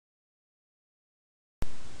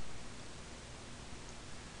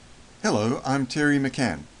Hello, I'm Terry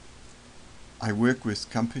McCann. I work with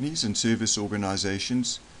companies and service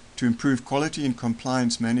organizations to improve quality and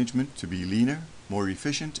compliance management to be leaner, more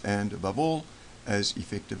efficient, and, above all, as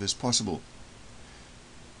effective as possible.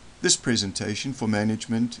 This presentation for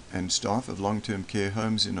management and staff of long-term care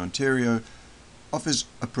homes in Ontario offers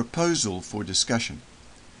a proposal for discussion.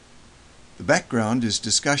 The background is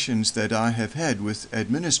discussions that I have had with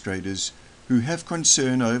administrators who have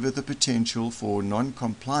concern over the potential for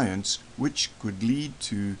non-compliance which could lead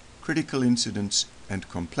to critical incidents and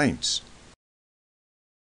complaints.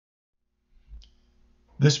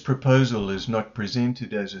 This proposal is not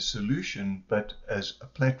presented as a solution but as a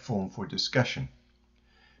platform for discussion.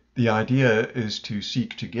 The idea is to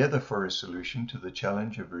seek together for a solution to the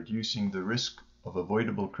challenge of reducing the risk of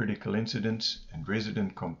avoidable critical incidents and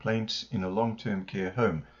resident complaints in a long-term care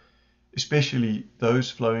home, especially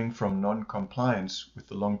those flowing from non-compliance with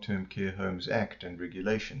the Long-Term Care Homes Act and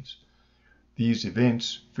regulations. These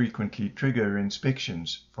events frequently trigger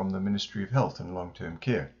inspections from the Ministry of Health and Long-Term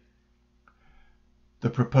Care. The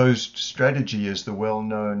proposed strategy is the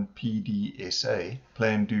well-known PDSA,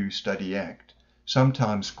 Plan, Do, Study Act,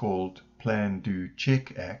 sometimes called Plan, Do,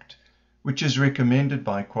 Check Act, which is recommended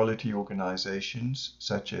by quality organizations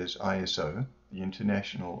such as ISO, the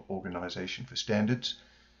International Organization for Standards,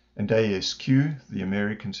 and ASQ, the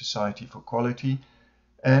American Society for Quality,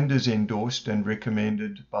 and is endorsed and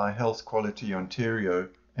recommended by Health Quality Ontario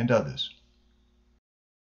and others.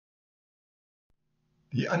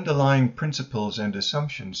 The underlying principles and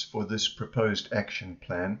assumptions for this proposed action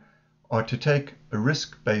plan are to take a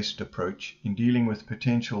risk-based approach in dealing with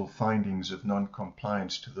potential findings of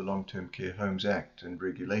non-compliance to the Long-Term Care Homes Act and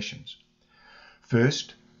regulations.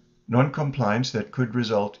 First, non-compliance that could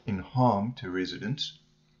result in harm to residents.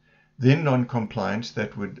 Then non-compliance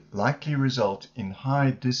that would likely result in high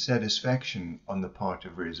dissatisfaction on the part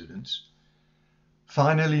of residents.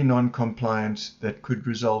 Finally, non-compliance that could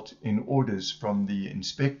result in orders from the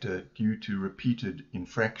inspector due to repeated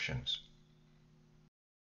infractions.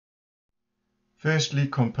 Firstly,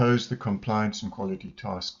 compose the Compliance and Quality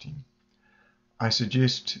Task Team. I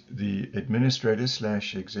suggest the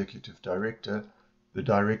Administrator/Executive Director, the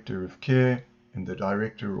Director of Care, and the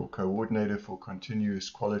Director or Coordinator for Continuous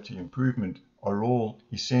Quality Improvement are all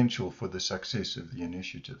essential for the success of the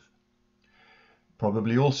initiative.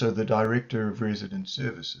 Probably also the Director of Resident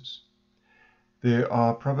Services. There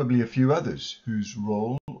are probably a few others whose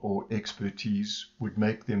role or expertise would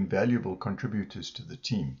make them valuable contributors to the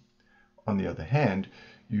team. On the other hand,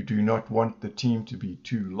 you do not want the team to be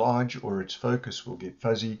too large or its focus will get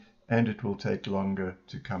fuzzy and it will take longer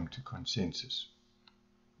to come to consensus.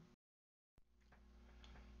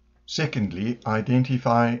 Secondly,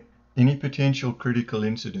 identify any potential critical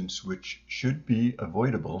incidents which should be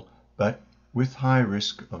avoidable but with high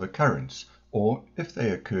risk of occurrence, or if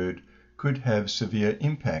they occurred, could have severe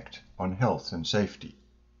impact on health and safety.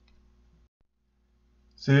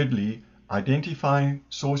 Thirdly, identify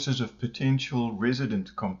sources of potential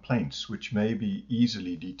resident complaints which may be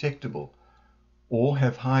easily detectable or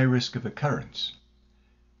have high risk of occurrence.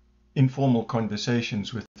 Informal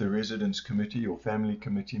conversations with the residence committee or family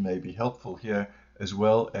committee may be helpful here, as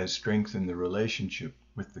well as strengthen the relationship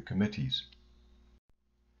with the committees.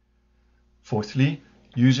 Fourthly,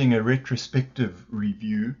 using a retrospective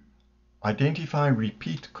review, identify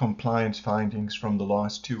repeat compliance findings from the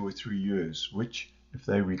last 2 or 3 years, which, if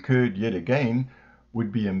they recurred yet again,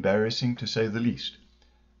 would be embarrassing to say the least.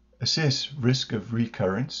 Assess risk of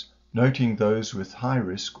recurrence, noting those with high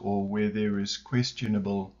risk or where there is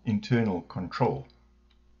questionable internal control.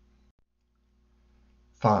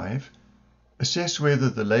 5. Assess whether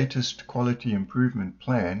the latest Quality Improvement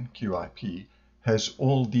Plan, QIP, has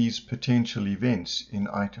all these potential events in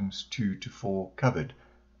items 2 to 4 covered,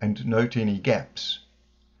 and note any gaps.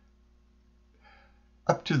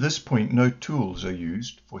 Up to this point, no tools are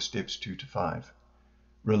used for steps 2 to 5.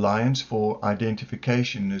 Reliance for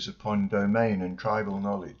identification is upon domain and tribal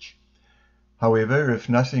knowledge. However, if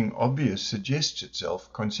nothing obvious suggests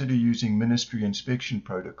itself, consider using ministry inspection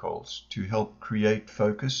protocols to help create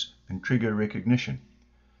focus and trigger recognition.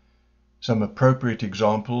 Some appropriate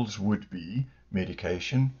examples would be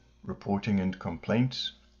medication, reporting and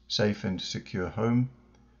complaints, safe and secure home,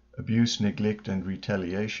 abuse, neglect and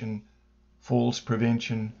retaliation, falls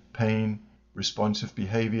prevention, pain, responsive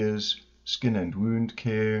behaviors, skin and wound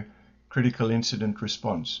care, critical incident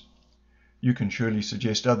response. You can surely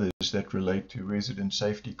suggest others that relate to resident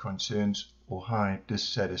safety concerns or high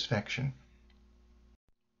dissatisfaction.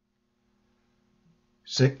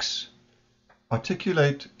 6.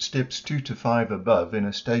 Articulate steps 2 to 5 above in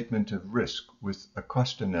a statement of risk with a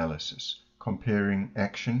cost analysis, comparing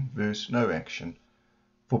action versus no action,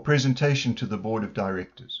 for presentation to the Board of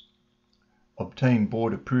Directors. Obtain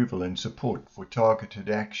board approval and support for targeted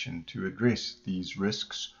action to address these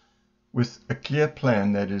risks with a clear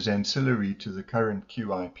plan that is ancillary to the current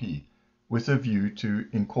QIP, with a view to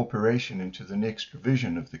incorporation into the next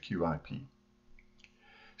revision of the QIP.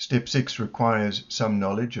 Step 6 requires some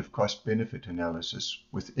knowledge of cost-benefit analysis,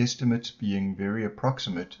 with estimates being very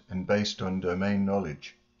approximate and based on domain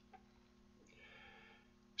knowledge.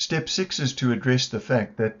 Step 6 is to address the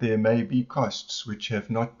fact that there may be costs which have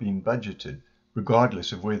not been budgeted,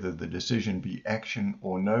 regardless of whether the decision be action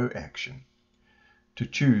or no action. To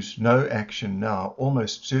choose no action now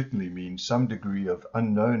almost certainly means some degree of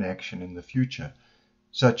unknown action in the future,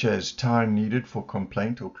 such as time needed for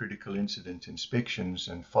complaint or critical incident inspections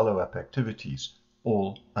and follow-up activities,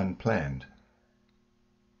 all unplanned.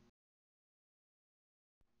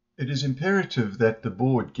 It is imperative that the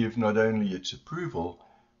board give not only its approval,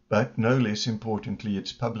 but no less importantly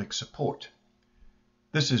its public support.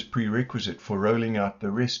 This is prerequisite for rolling out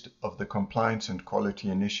the rest of the compliance and quality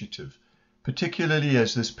initiative, particularly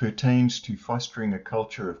as this pertains to fostering a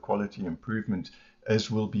culture of quality improvement,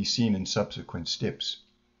 as will be seen in subsequent steps.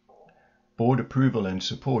 Board approval and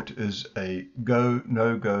support is a go,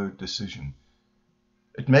 no-go decision.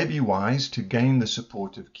 It may be wise to gain the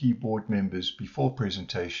support of key board members before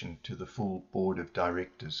presentation to the full Board of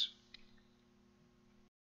Directors.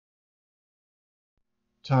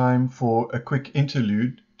 Time for a quick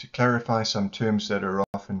interlude to clarify some terms that are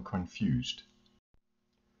often confused.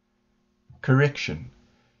 Correction: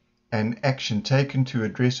 an action taken to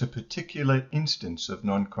address a particular instance of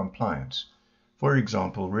non-compliance. For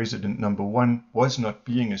example, resident number 1 was not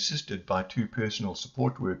being assisted by 2 personal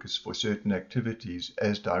support workers for certain activities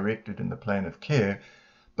as directed in the plan of care,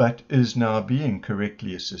 but is now being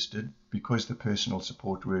correctly assisted because the personal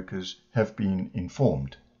support workers have been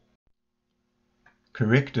informed.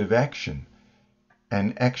 Corrective action: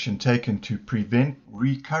 an action taken to prevent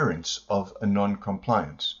recurrence of a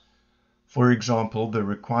non-compliance. For example, the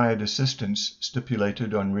required assistance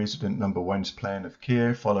stipulated on resident number 1's plan of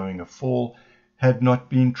care following a fall had not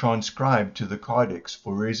been transcribed to the Cardex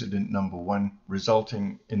for resident number 1,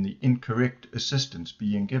 resulting in the incorrect assistance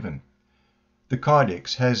being given. The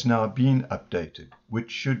Cardex has now been updated, which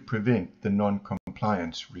should prevent the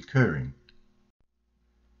non-compliance recurring.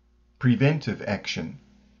 Preventive action: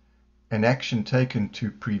 an action taken to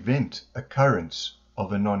prevent occurrence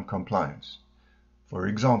of a non-compliance. For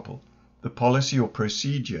example, the policy or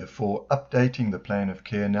procedure for updating the plan of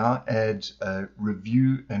care now adds a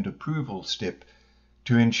review and approval step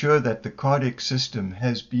to ensure that the Cardex system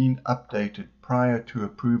has been updated prior to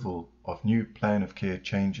approval of new plan of care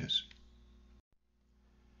changes.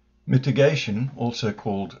 Mitigation, also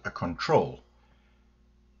called a control: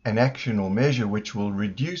 an action or measure which will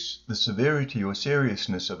reduce the severity or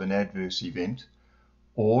seriousness of an adverse event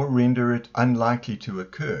or render it unlikely to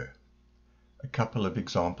occur. A couple of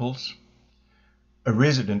examples: a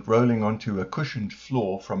resident rolling onto a cushioned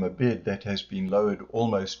floor from a bed that has been lowered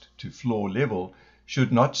almost to floor level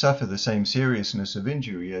should not suffer the same seriousness of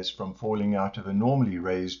injury as from falling out of a normally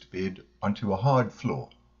raised bed onto a hard floor.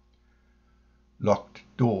 Locked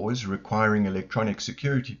doors requiring electronic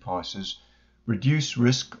security passes reduce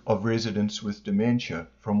risk of residents with dementia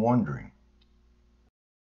from wandering.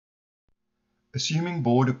 Assuming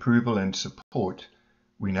board approval and support,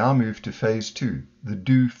 we now move to phase 2, the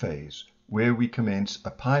do phase, where we commence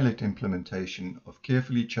a pilot implementation of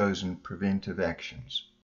carefully chosen preventive actions.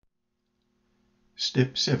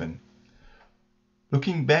 Step 7.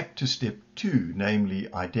 Looking back to step 2,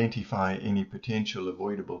 namely identify any potential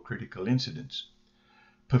avoidable critical incidents.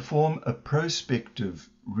 Perform a prospective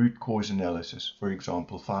root cause analysis, for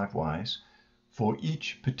example 5 whys, for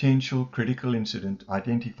each potential critical incident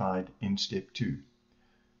identified in step 2.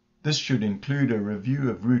 This should include a review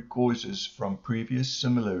of root causes from previous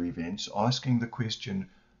similar events, asking the question,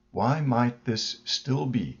 why might this still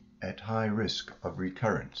be at high risk of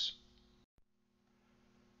recurrence?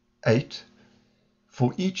 8.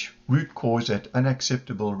 For each root cause at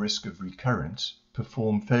unacceptable risk of recurrence,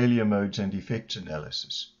 perform failure modes and effects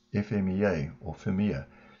analysis, FMEA or FMEA,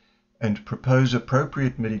 and propose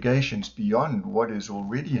appropriate mitigations beyond what is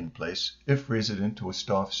already in place if resident or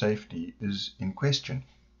staff safety is in question.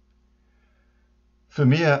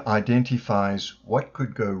 FMEA identifies what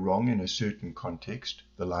could go wrong in a certain context,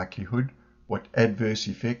 the likelihood, what adverse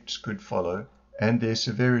effects could follow, and their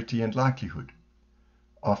severity and likelihood.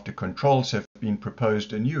 After controls have been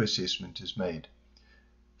proposed, a new assessment is made.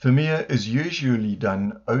 FMEA is usually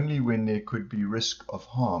done only when there could be risk of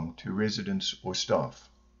harm to residents or staff.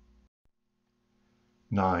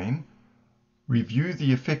 9. Review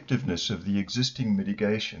the effectiveness of the existing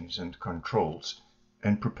mitigations and controls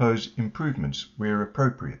and propose improvements where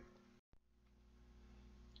appropriate.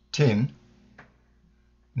 10.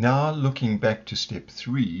 Now looking back to step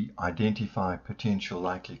 3, identify potential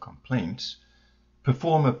likely complaints,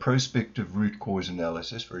 perform a prospective root cause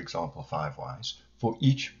analysis, for example 5 whys, for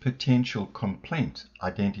each potential complaint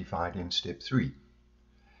identified in step 3.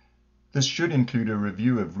 This should include a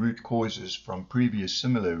review of root causes from previous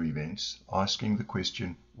similar events, asking the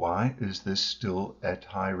question, why is this still at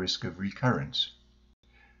high risk of recurrence?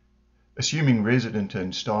 Assuming resident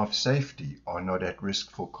and staff safety are not at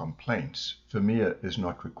risk for complaints, FMEA is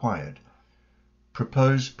not required.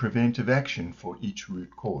 Propose preventive action for each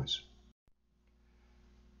root cause.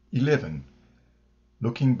 11.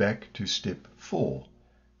 Looking back to step 4,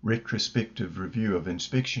 retrospective review of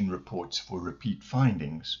inspection reports for repeat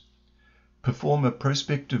findings. Perform a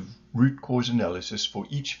prospective root cause analysis for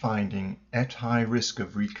each finding at high risk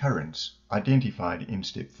of recurrence identified in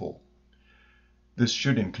step 4. This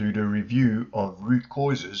should include a review of root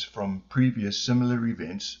causes from previous similar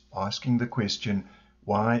events, asking the question,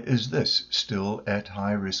 why is this still at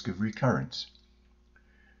high risk of recurrence?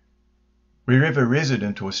 Wherever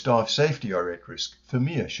resident or staff safety are at risk,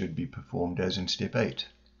 FMEA should be performed as in step 8.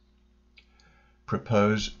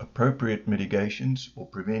 Propose appropriate mitigations or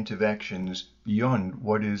preventive actions beyond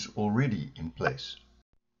what is already in place.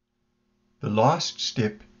 The last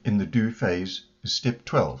step in the do phase is step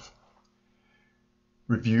 12.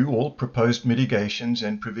 Review all proposed mitigations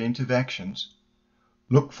and preventive actions.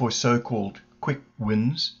 Look for so-called quick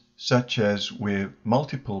wins, such as where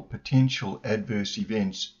multiple potential adverse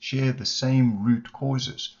events share the same root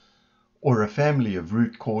causes, or a family of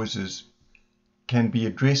root causes can be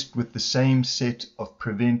addressed with the same set of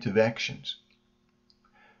preventive actions.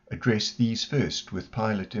 Address these first with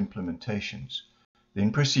pilot implementations,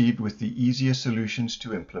 then proceed with the easier solutions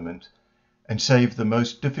to implement, and save the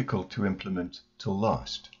most difficult to implement till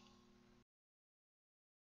last.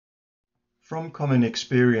 From common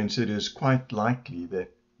experience, it is quite likely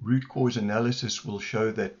that root cause analysis will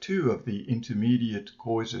show that 2 of the intermediate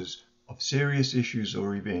causes of serious issues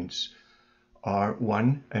or events are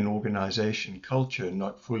 1, an organization culture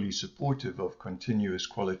not fully supportive of continuous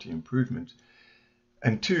quality improvement,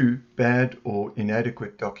 and 2, bad or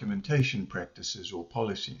inadequate documentation practices or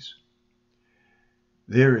policies.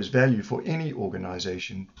 There is value for any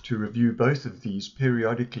organization to review both of these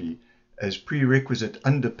periodically as prerequisite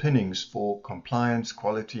underpinnings for compliance,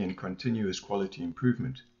 quality, and continuous quality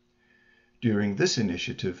improvement. During this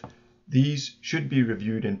initiative, these should be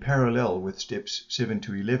reviewed in parallel with steps 7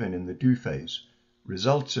 to 11 in the do phase.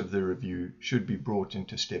 Results of the review should be brought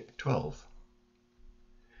into step 12.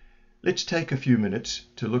 Let's take a few minutes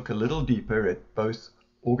to look a little deeper at both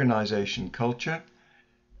organization culture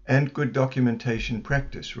and good documentation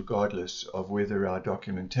practice, regardless of whether our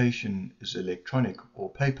documentation is electronic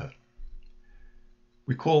or paper.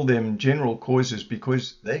 We call them general causes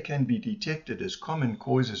because they can be detected as common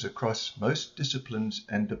causes across most disciplines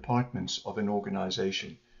and departments of an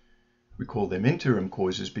organization. We call them interim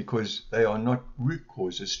causes because they are not root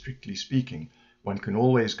causes, strictly speaking. One can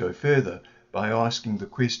always go further by asking the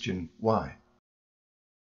question, why?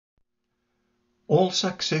 All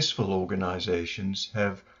successful organizations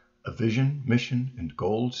have a vision, mission, and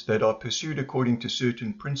goals that are pursued according to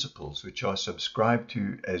certain principles which are subscribed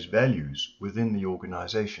to as values within the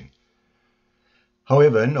organization.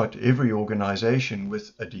 However, not every organization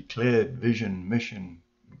with a declared vision, mission,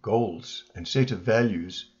 goals, and set of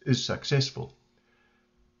values is successful.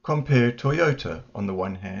 Compare Toyota on the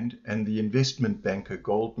one hand and the investment banker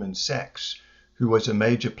Goldman Sachs, who was a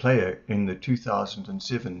major player in the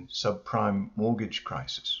 2007 subprime mortgage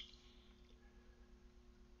crisis.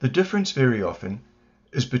 The difference very often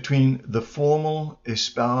is between the formal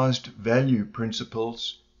espoused value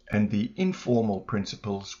principles and the informal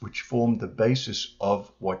principles which form the basis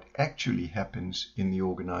of what actually happens in the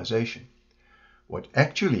organization. What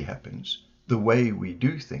actually happens, the way we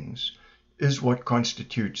do things, is what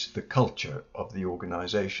constitutes the culture of the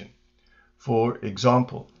organization. For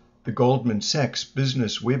example, the Goldman Sachs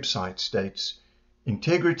business website states,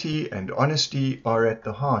 "Integrity and honesty are at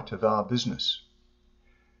the heart of our business."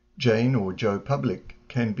 Jane or Joe Public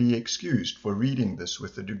can be excused for reading this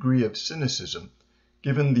with a degree of cynicism,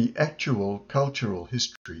 given the actual cultural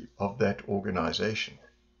history of that organization.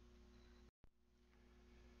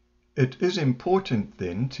 It is important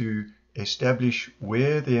then to establish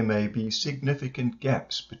where there may be significant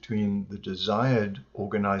gaps between the desired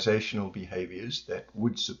organizational behaviors that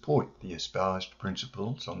would support the espoused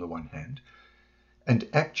principles on the one hand, and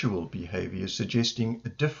actual behaviors suggesting a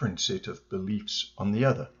different set of beliefs on the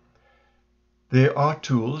other. There are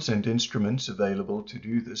tools and instruments available to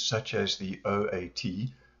do this, such as the OAT,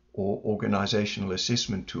 or Organizational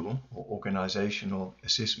Assessment Tool, or Organizational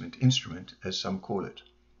Assessment Instrument, as some call it.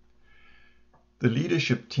 The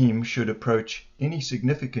leadership team should approach any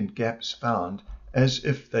significant gaps found as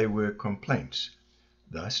if they were complaints,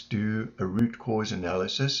 thus do a root cause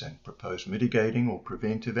analysis and propose mitigating or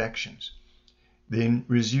preventive actions, then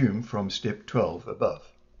resume from step 12 above.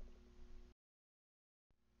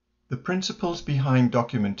 The principles behind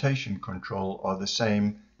documentation control are the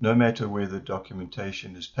same no matter whether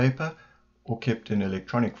documentation is paper or kept in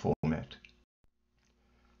electronic format.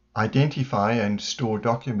 Identify and store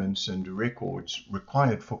documents and records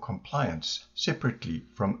required for compliance separately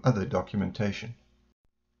from other documentation.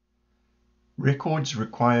 Records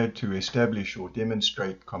required to establish or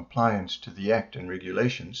demonstrate compliance to the Act and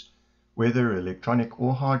regulations, whether electronic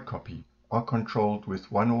or hard copy, are controlled with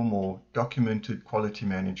one or more documented quality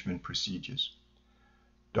management procedures.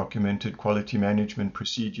 Documented quality management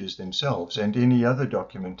procedures themselves and any other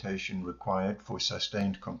documentation required for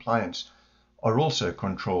sustained compliance are also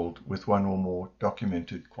controlled with one or more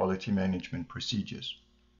documented quality management procedures.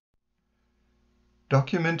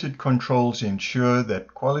 Documented controls ensure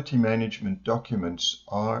that quality management documents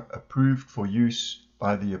are approved for use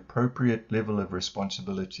by the appropriate level of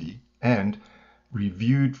responsibility and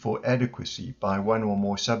reviewed for adequacy by one or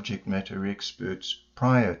more subject matter experts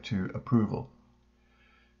prior to approval.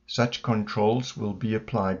 Such controls will be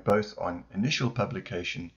applied both on initial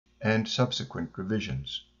publication and subsequent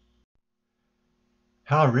revisions.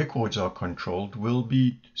 How records are controlled will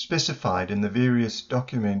be specified in the various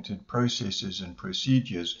documented processes and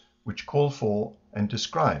procedures which call for and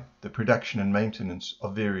describe the production and maintenance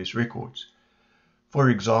of various records. For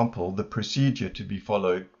example, the procedure to be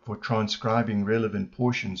followed for transcribing relevant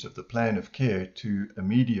portions of the plan of care to a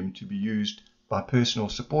medium to be used by personal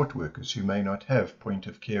support workers who may not have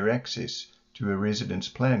point-of-care access to a resident's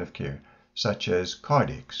plan of care, such as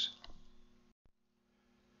Cardex.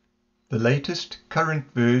 The latest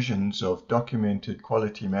current versions of documented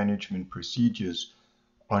quality management procedures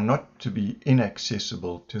are not to be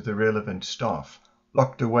inaccessible to the relevant staff,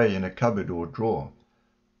 locked away in a cupboard or drawer,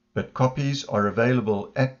 but copies are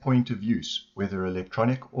available at point of use, whether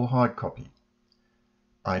electronic or hard copy.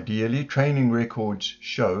 Ideally, training records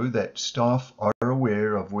show that staff are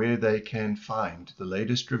aware of where they can find the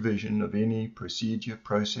latest revision of any procedure,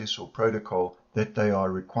 process, or protocol that they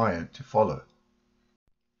are required to follow.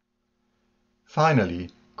 Finally,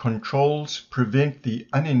 controls prevent the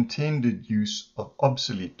unintended use of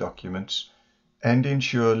obsolete documents and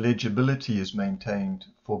ensure legibility is maintained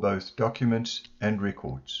for both documents and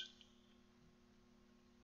records.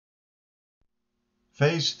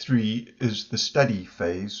 Phase 3 is the study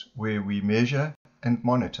phase where we measure and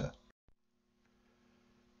monitor.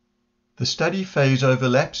 The study phase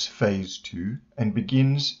overlaps Phase 2 and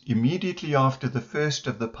begins immediately after the first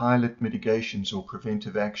of the pilot mitigations or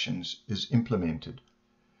preventive actions is implemented.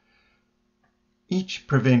 Each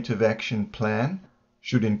preventive action plan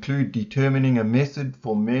should include determining a method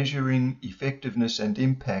for measuring effectiveness and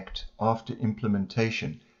impact after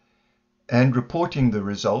implementation and reporting the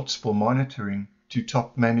results for monitoring to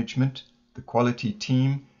top management, the quality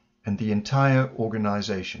team, and the entire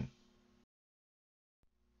organization.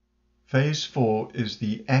 Phase 4 is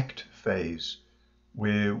the ACT phase,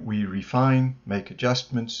 where we refine, make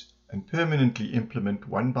adjustments, and permanently implement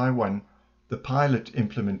one by one the pilot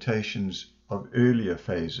implementations of earlier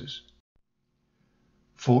phases.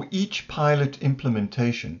 For each pilot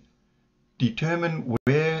implementation, determine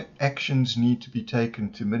where actions need to be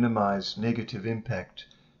taken to minimize negative impact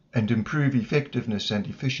and improve effectiveness and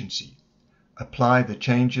efficiency. Apply the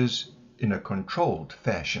changes in a controlled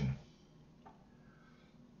fashion.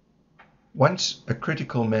 Once a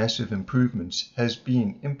critical mass of improvements has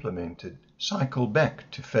been implemented, cycle back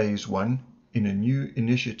to Phase 1 in a new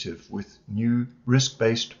initiative with new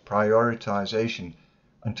risk-based prioritization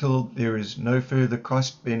until there is no further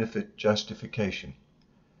cost-benefit justification.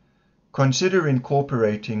 Consider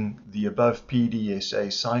incorporating the above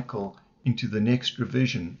PDSA cycle into the next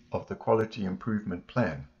revision of the Quality Improvement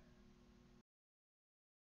Plan.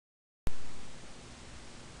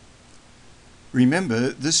 Remember,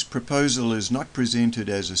 this proposal is not presented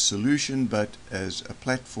as a solution but as a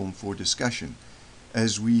platform for discussion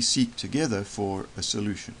as we seek together for a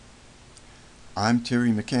solution. I'm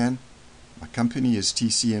Terry McCann. My company is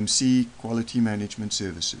TCMC Quality Management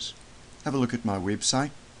Services. Have a look at my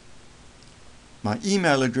website. My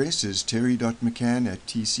email address is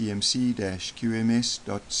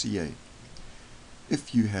terry.mccann@tcmc-qms.ca.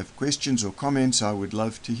 If you have questions or comments, I would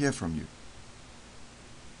love to hear from you.